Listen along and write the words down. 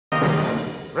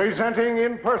Presenting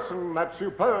in person that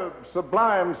superb,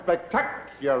 sublime,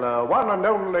 spectacular, one and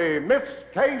only Miss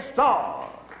K. Starr.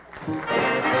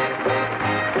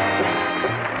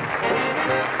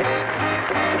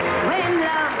 When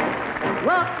love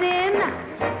walks in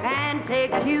and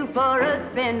takes you for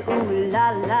a spin, ooh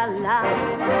la la la,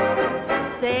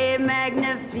 say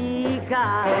Magnifique.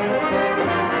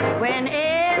 When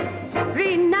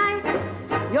every night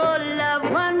your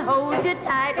loved one holds you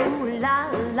tight, ooh la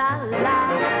la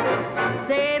la,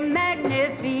 say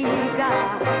Magnifique.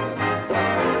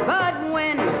 But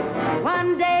when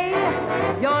one day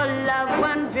your loved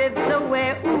one drifts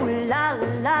away, ooh la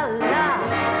la la,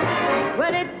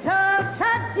 well it's so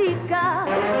tragica.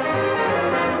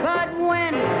 But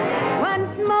when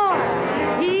once more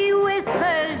he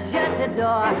whispers shut the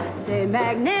door, say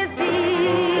Magnifique.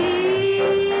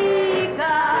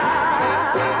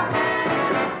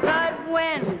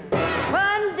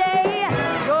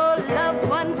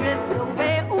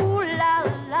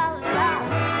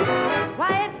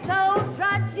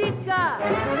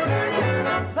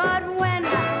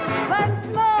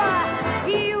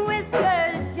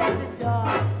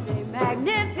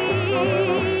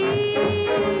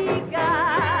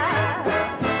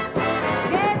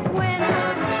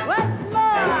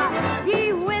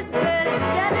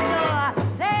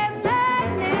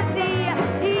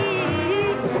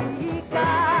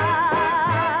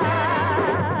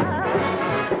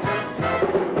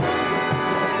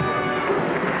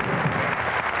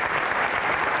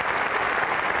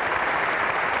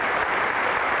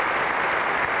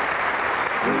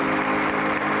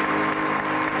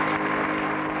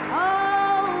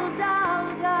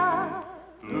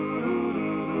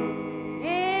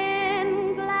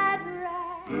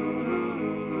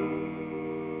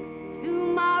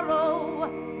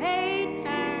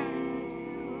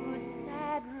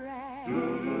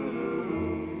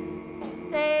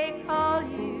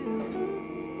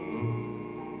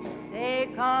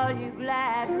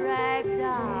 Glad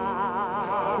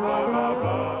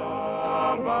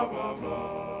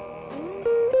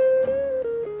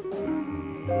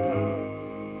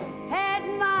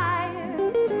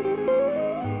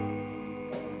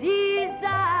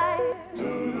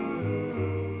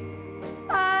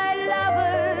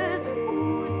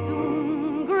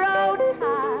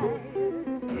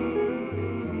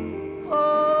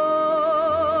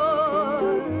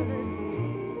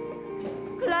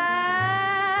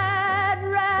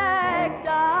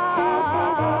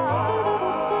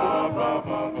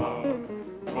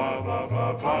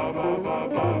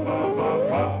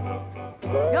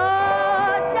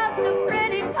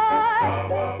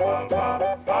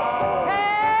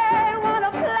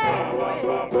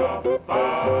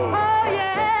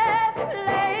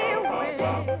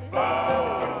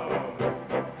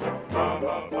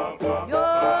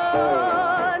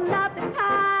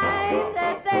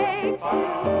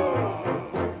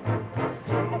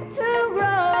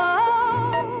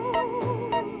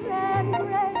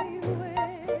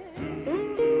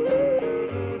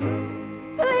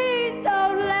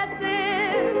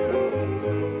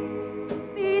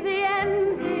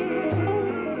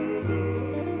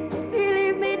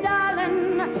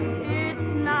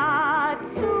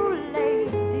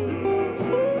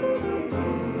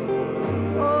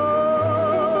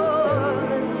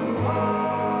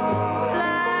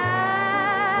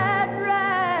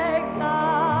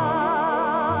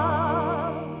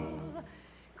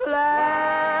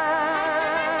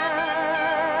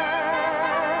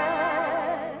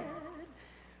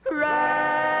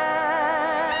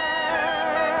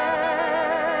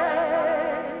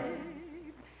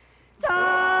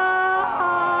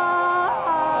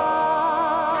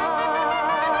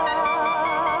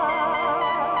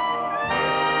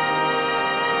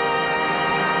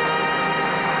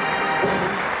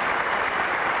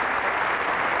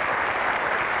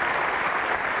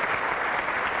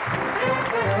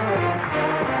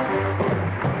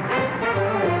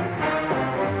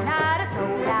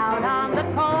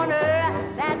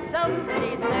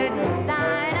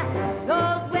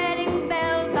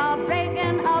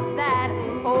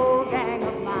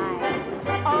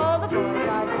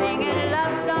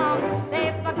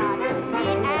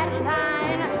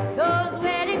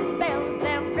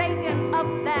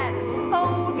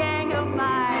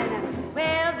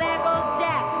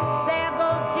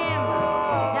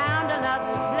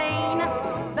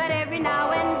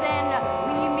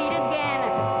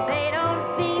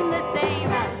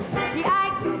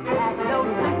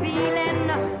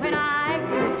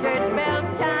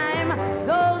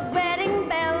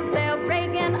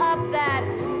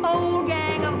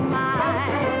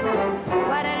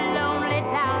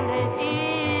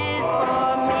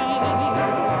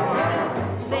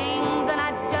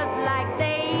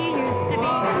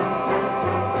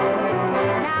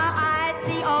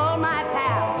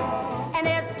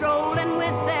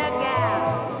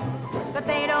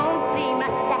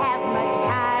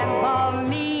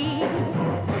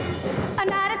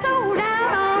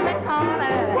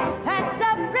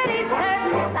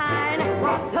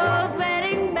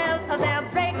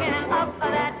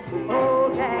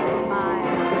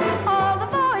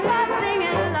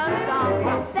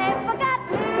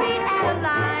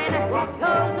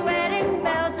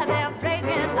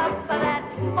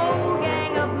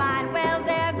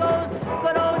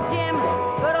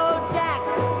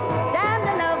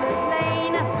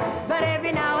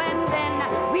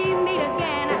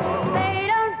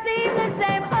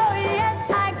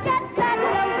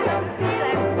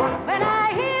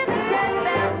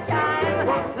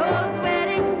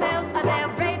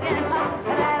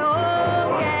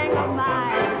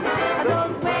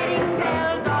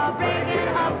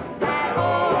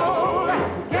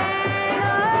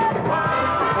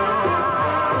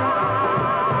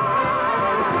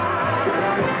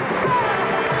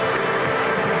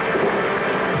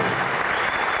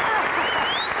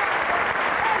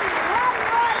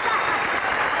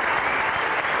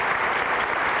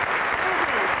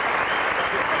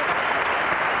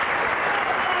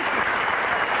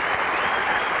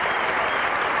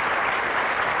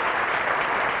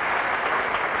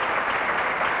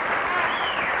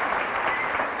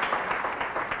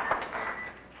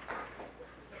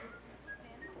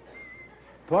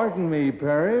Pardon me,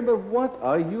 Perry, but what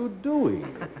are you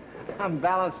doing? I'm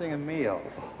balancing a meal.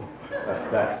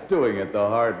 That's doing it the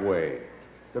hard way.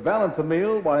 To balance a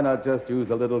meal, why not just use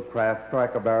a little Kraft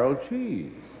Cracker Barrel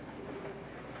cheese?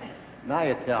 Now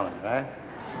you tell me, right?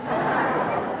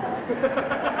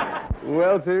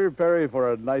 Well, sir, Perry,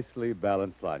 for a nicely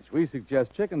balanced lunch, we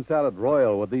suggest chicken salad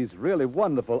royal with these really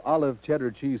wonderful olive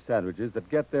cheddar cheese sandwiches that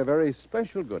get their very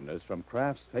special goodness from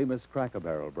Kraft's famous Cracker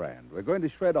Barrel brand. We're going to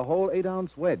shred a whole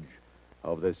 8-ounce wedge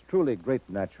of this truly great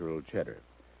natural cheddar.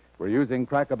 We're using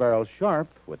Cracker Barrel Sharp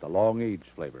with the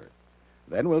long-aged flavor.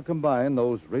 Then we'll combine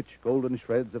those rich golden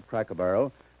shreds of Cracker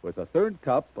Barrel with a third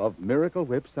cup of Miracle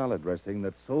Whip salad dressing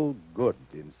that's so good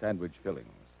in sandwich fillings.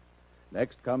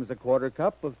 Next comes a quarter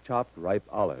cup of chopped ripe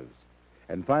olives.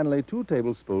 And finally, 2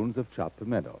 tablespoons of chopped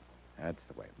pimento. That's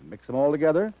the way. Mix them all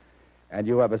together, and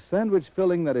you have a sandwich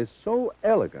filling that is so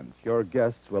elegant your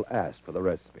guests will ask for the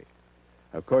recipe.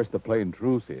 Of course, the plain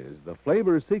truth is the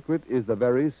flavor secret is the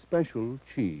very special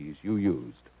cheese you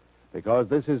used. Because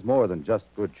this is more than just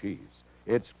good cheese.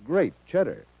 It's great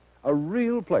cheddar. A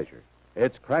real pleasure.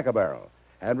 It's Cracker Barrel.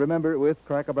 And remember, with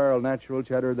Cracker Barrel natural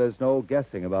cheddar, there's no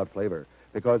guessing about flavor,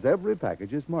 because every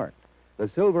package is marked. The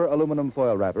silver aluminum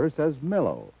foil wrapper says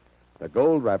mellow. The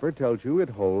gold wrapper tells you it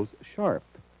holds sharp.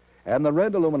 And the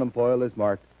red aluminum foil is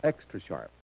marked extra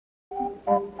sharp.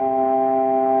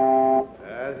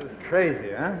 This is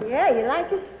crazy, huh? Yeah, you like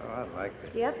it? Oh, I like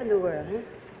it. She up in the world, huh?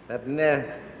 That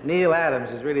Neil Adams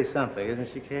is really something, isn't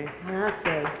she, Kay? I'll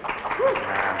say.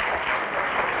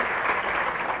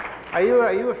 Are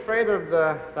you afraid of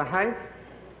the height?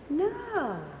 No.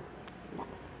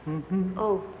 Mm-hmm.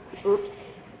 Oh, oops.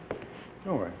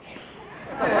 Don't worry.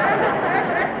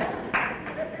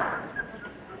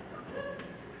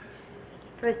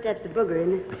 First step's a booger,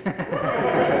 isn't it?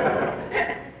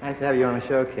 Nice to have you on the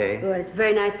show, Kay. Well, it's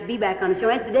very nice to be back on the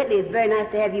show. Incidentally, it's very nice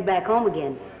to have you back home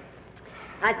again.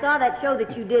 I saw that show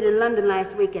that you did in London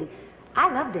last week, and I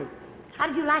loved it. How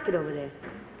did you like it over there?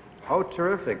 Oh,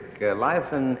 terrific.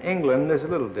 Life in England is a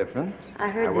little different. I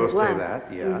heard I will that it say was.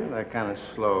 that, yeah. Mhm. They're kind of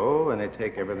slow, and they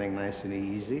take everything nice and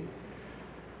easy.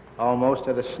 Almost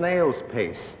at a snail's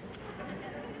pace.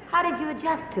 How did you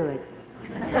adjust to it?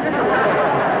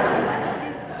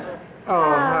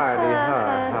 Oh, hardly,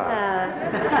 hard.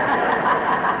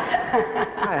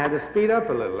 I had to speed up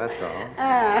a little, that's all.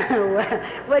 Well,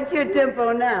 what's your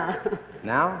tempo now?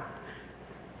 Now?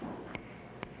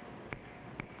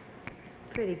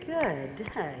 Pretty good.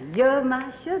 You're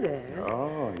my sugar.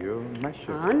 Oh, you're my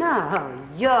sugar. Oh, no.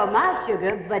 You're my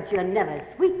sugar, but you're never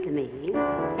sweet to me.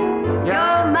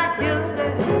 You're my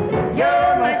sugar.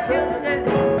 You're my sugar.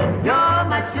 You're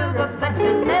my sugar, but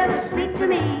you're never sweet to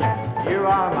me. You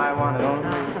are my one and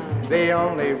only, the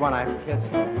only one I've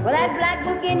kissed. Well, that black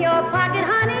book in your pocket,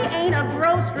 honey, ain't a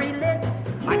grocery list.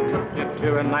 I took you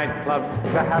to a nightclub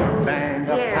to have a bang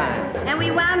of time. And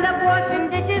we wound up washing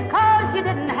dishes 'cause you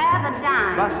didn't have a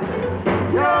dime. Busted.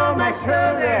 You're my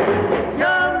sugar.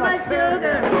 You're my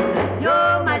sugar.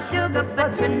 You're my sugar,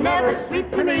 but you're never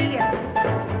sweet to me.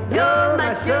 You're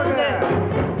my sugar.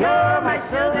 You're my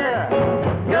sugar.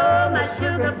 You're my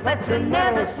sugar, but you're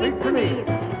never sweet to me.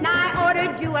 Now I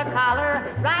ordered you a collar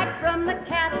right from the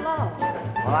catalog.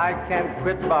 Well, I can't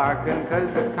quit barking 'cause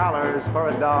the collar's for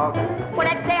a dog. Well,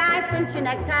 next day I sent you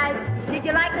neckties. Did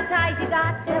you like the ties you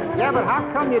got? Yeah, but how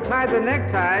come you tied the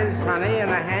neckties, honey,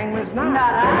 and the hangman's knot?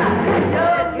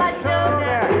 You're my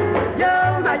sugar.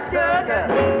 You're my sugar.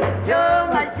 You're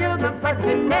my sugar, but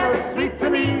you're never sweet to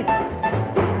me.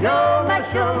 You're my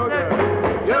sugar.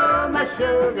 You're my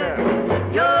sugar.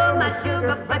 You're my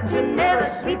sugar, but you're never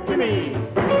sweet to me.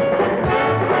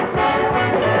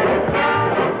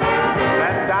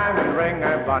 That diamond ring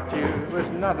I bought you was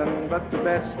nothing but the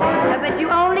best. But you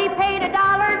only paid $1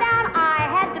 down. I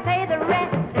had to pay the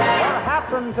rest. What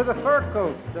happened to the fur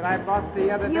coat that I bought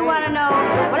the other day? You want to know?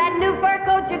 Well, that new fur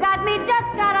coat you got me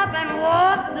just got up and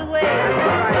walked away.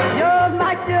 You're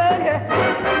my sugar.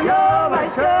 You're my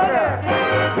sugar.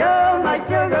 You're my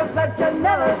sugar, but you're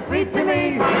never sweet to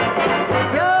me.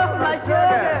 You're my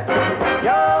sugar.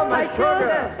 You're my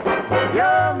sugar.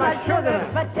 You're my sugar,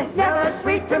 but you're never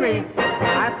sweet to me.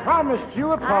 I promised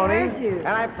you a pony, heard you.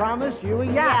 and I promised you a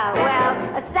yacht. Yeah, well,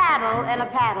 a saddle and a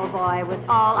paddle, boy, was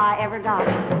all I ever got.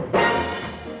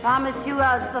 Promised you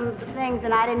some things,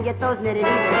 and I didn't get those knitted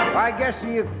either. I guess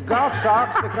you golf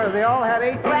socks because they all had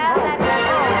 18 Well, holes.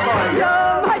 that's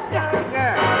You're my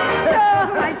sugar. You're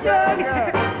my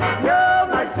sugar. You're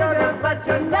my sugar, but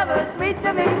you're never sweet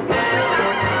to me.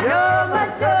 You're my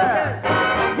sugar.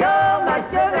 You're my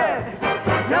sugar.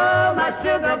 You're my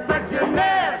sugar, but you're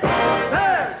never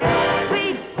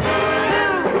sweet to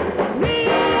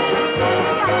me.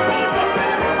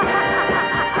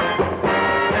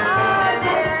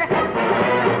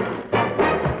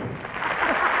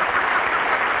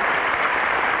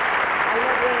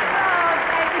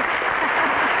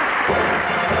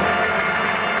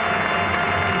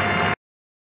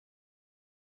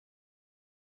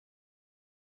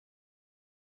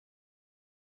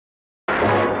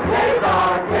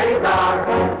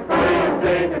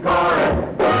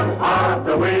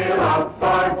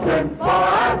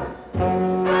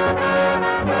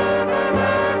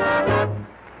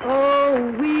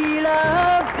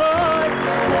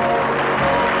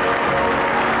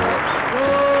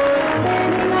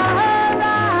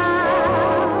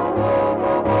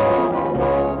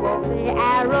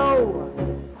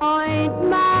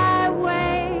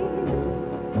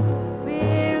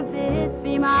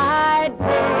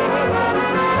 that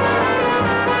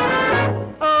day.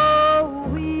 Oh,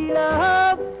 wheel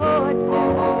of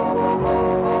fortune,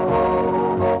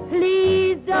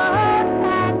 please don't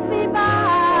pass me by.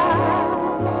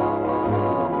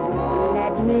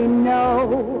 Let me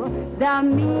know the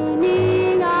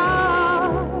meaning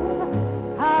of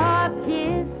a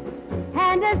kiss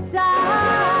and a sigh.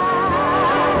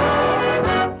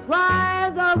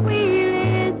 While the wheel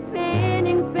is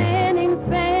spinning, spinning,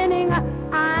 spinning,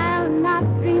 I'll not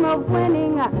dream of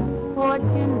winning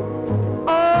fortune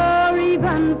or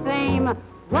even fame.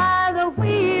 While the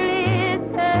wheel is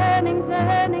turning,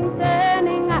 turning,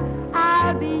 turning,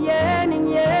 I'll be yearning,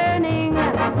 yearning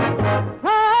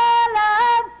for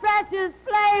love's precious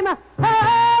flame, a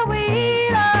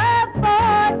wheel of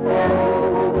fortune.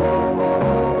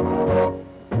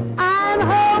 I'm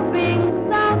hoping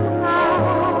somehow,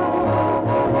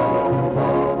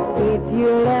 if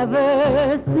you'll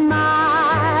ever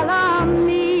smile on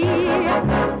me,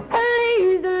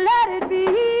 please let it be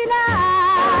now.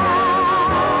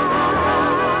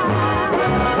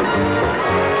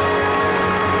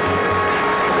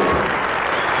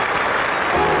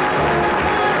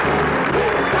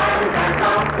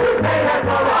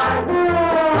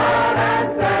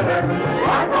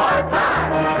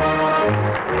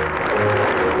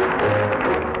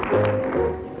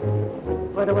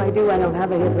 What do I do? I don't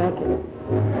have a hit record.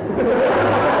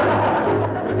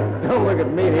 Don't look at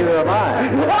me, neither am I.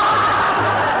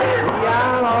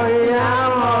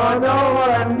 Llamo,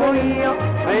 dove muoio,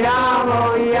 llamo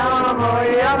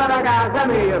alla casa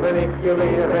mia, Funiculi,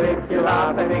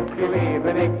 Funicula, Funiculi,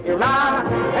 Funicula,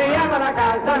 llamo alla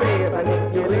casa mia,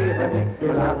 Funiculi,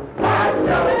 Funicula.